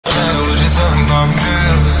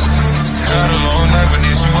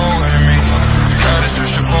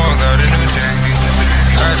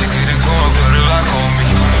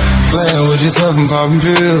was just up and popping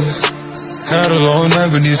pills. Had a long night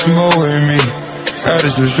but need some more in me. Had to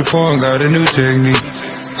switch the phone, got a new technique.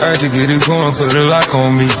 Had to get it going, put a lock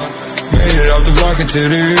on me. Made it off the block into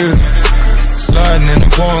the hill. Sliding in the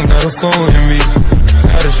phone, got a phone in me.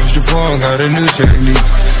 Had to switch the phone, got a new technique.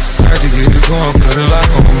 Had to get it going, put a lock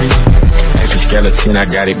on me. Skeleton, I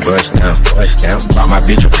got it bust down. Bought my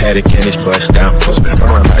bitch a paddock and it's bust down. Front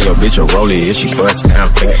by your bitch a roller if she bust down.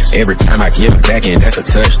 Every time I give it back and that's a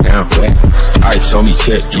touchdown. Ice on me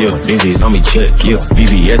check, yeah. Benji's on me check, yeah.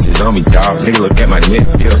 BBS is on me, dog. Nigga look at my neck,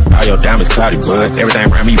 yeah. All your diamonds cloudy, bud. Everything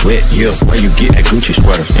around me wet, yeah. Where you get that Gucci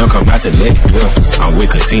sweater? Don't come out to let, yeah. I'm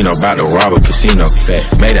with casino, about to rob a casino. Fat.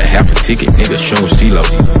 Made a half a ticket, nigga, shoot CeeLo.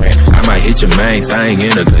 I might hit your main thing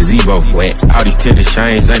in a gazebo. Wet. All these tennis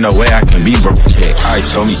chains, ain't no way I can be broke. Check.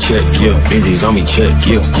 Ice on me check, yeah. Benji's on me check,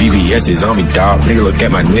 yeah. BBS is on me, dog. Nigga look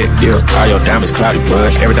at my neck, yeah. All your diamonds cloudy,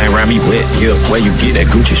 bud. Everything around me wet, yeah. Where you get that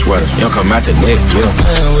Gucci sweater? You don't come out to let, yeah.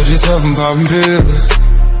 Man, was just up and popping pills.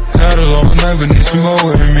 Had a long night but need some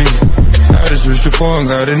more in me. Had to switch the phone,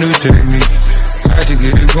 got a new technique. Had to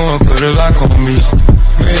get it going, put a lock on me.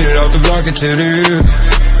 Made it off the block into the hill.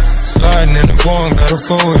 Sliding in the phone, got a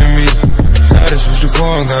phone in me. Had to switch the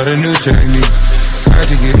phone, got a new technique. Had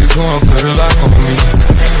to get it going, put a lock on me.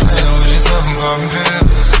 Man, was just up and popping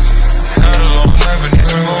pills. Had a long night but need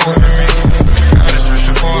some more in me. Had to switch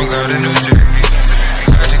the phone, got a new technique.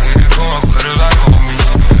 Had to get it going, put a lock on me.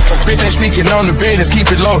 Bitch ain't speaking on the business, keep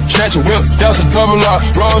it low, snatch a whip, that's a double R,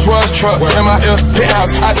 Rolls Royce truck, in my ear,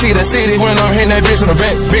 penthouse, I see the city when I'm hitting that bitch on the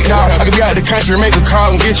back, big dog, I can be out the country, make a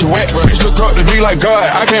call and get you wet, bitch look up to me like God,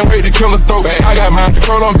 I can't wait to kill a throat, I got my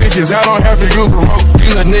control on bitches, I don't have to use the rope,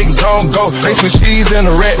 these little niggas on go, they switch cheese in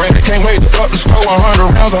the rat, they can't wait to up the score,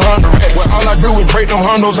 100 rounds, 100 rat, all I do is break them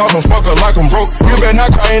hundos off and fuck her like I'm broke, you better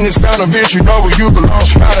not cry in this fountain, bitch, you know where you belong,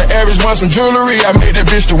 out of average want some jewelry, I made that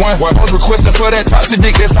bitch the one, I was requesting for that toxic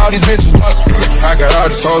dick, that's all these bitches want. I got all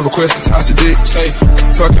these hoes requesting toxic dick. Say,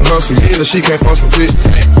 fucking hustle, yeah, she can't post my bitch.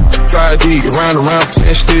 Fly D, round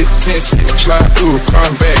 10 stick. Slide through a car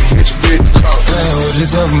and back, hit your bitch. Man, was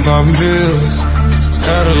just up and popping pills.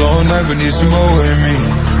 Had a long night but need some more in me.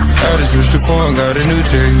 Had to switch the phone, got a new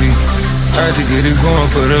technique. Had to get it going,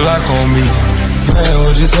 put a lock on me. Man,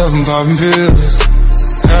 was just up and popping pills.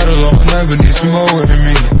 Had a long night but need some more in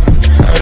me.